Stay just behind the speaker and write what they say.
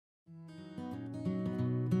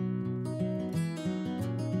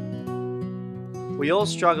We all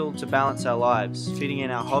struggle to balance our lives, fitting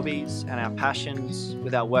in our hobbies and our passions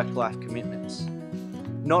with our work-life commitments.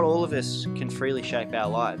 Not all of us can freely shape our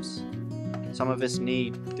lives. Some of us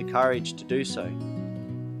need the courage to do so.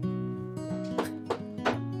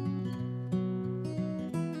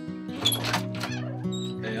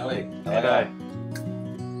 Hey Ali. Hello.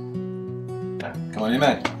 Come on in,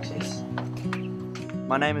 mate. Cheers.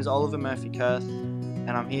 My name is Oliver Murphy-Kurth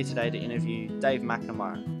and I'm here today to interview Dave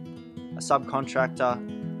McNamara, a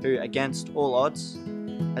subcontractor who, against all odds,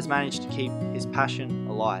 has managed to keep his passion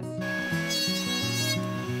alive.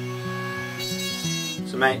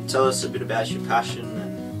 So mate, tell us a bit about your passion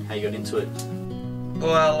and how you got into it.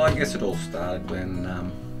 Well, I guess it all started when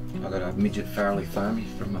I got a midget Farrelly foamy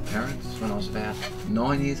from my parents when I was about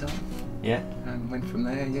 9 years old. Yeah? And went from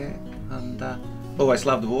there, yeah. And always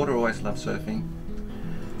loved the water, always loved surfing.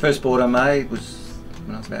 First board I made was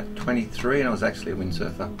when I was about 23 and I was actually a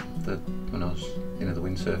windsurfer when I was into the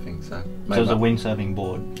windsurfing. So it was a windsurfing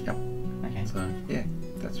board? Yep. Okay. So yeah,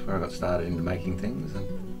 that's where I got started into making things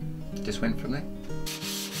and just went from there.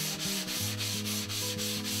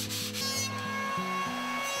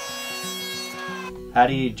 How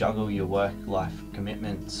do you juggle your work-life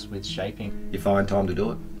commitments with shaping? You find time to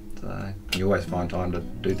do it. So you always find time to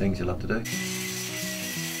do things you love to do.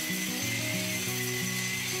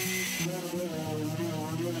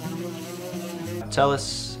 Tell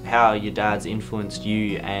us how your dad's influenced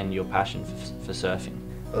you and your passion for surfing.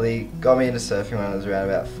 Well, he got me into surfing when I was around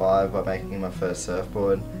about 5 by making my first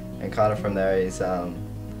surfboard, and kind of from there he's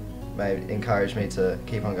encouraged me to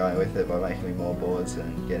keep on going with it by making me more boards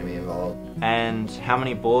and getting me involved. And how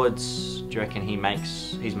many boards do you reckon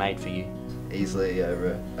he's made for you? Easily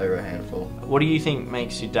over a handful. What do you think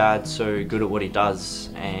makes your dad so good at what he does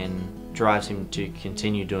and drives him to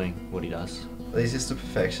continue doing what he does? Well, he's just a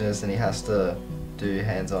perfectionist and he has to do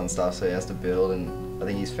hands-on stuff, so he has to build, and I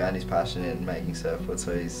think he's found his passion in making surfboards,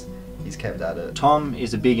 so he's kept at it. Tom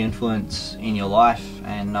is a big influence in your life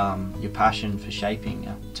and your passion for shaping.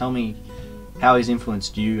 Tell me how he's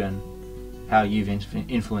influenced you and how you've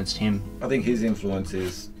influenced him. I think his influence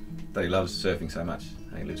is that he loves surfing so much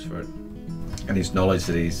and he lives for it. And his knowledge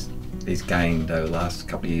that he's gained over the last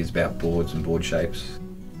couple of years about boards and board shapes.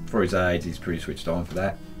 For his age, he's pretty switched on for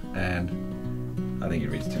that, and I think he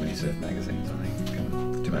reads too many surf magazines. I think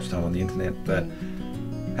spends too much time on the internet, but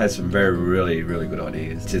has some really good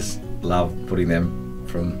ideas. Just love putting them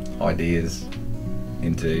from ideas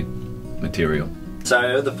into material. So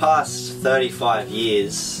over the past 35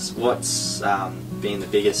 years, what's been the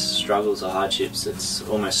biggest struggles or hardships that's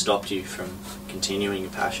almost stopped you from continuing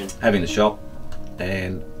your passion? Having the shop,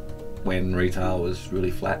 and when retail was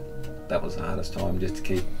really flat, that was the hardest time, just to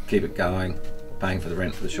keep it going, paying for the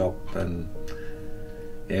rent for the shop, and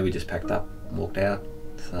yeah, we just packed up and walked out.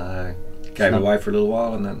 So gave it away for a little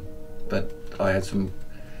while, and then, but I had some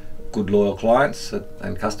good loyal clients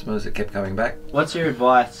and customers that kept coming back. What's your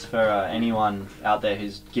advice for anyone out there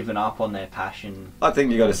who's given up on their passion? I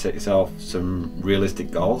think you got to set yourself some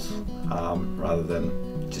realistic goals rather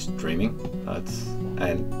than just dreaming,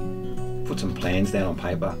 and put some plans down on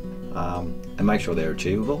paper and make sure they're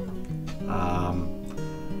achievable.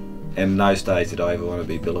 In no stage did I ever want to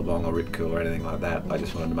be Billabong or Rip Curl or anything like that. I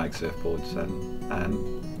just wanted to make surfboards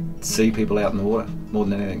and see people out in the water more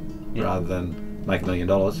than anything, rather than make $1 million,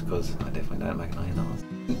 because I definitely don't make $1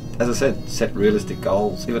 million. As I said, set realistic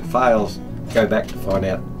goals. If it fails, go back to find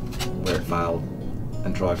out where it failed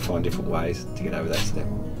and try to find different ways to get over that step.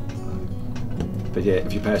 But yeah,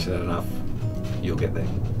 if you're passionate enough, you'll get there.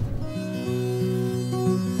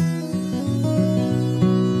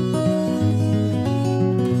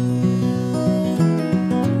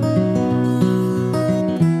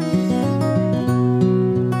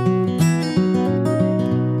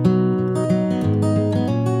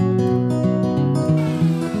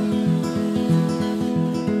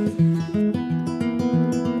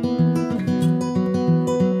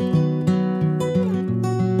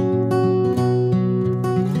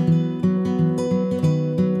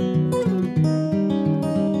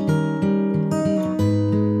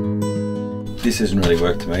 This isn't really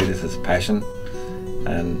work to me, this is passion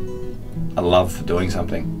and a love for doing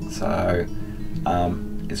something. So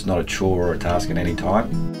it's not a chore or a task at any time.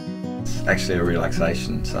 It's actually a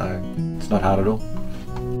relaxation, so it's not hard at all.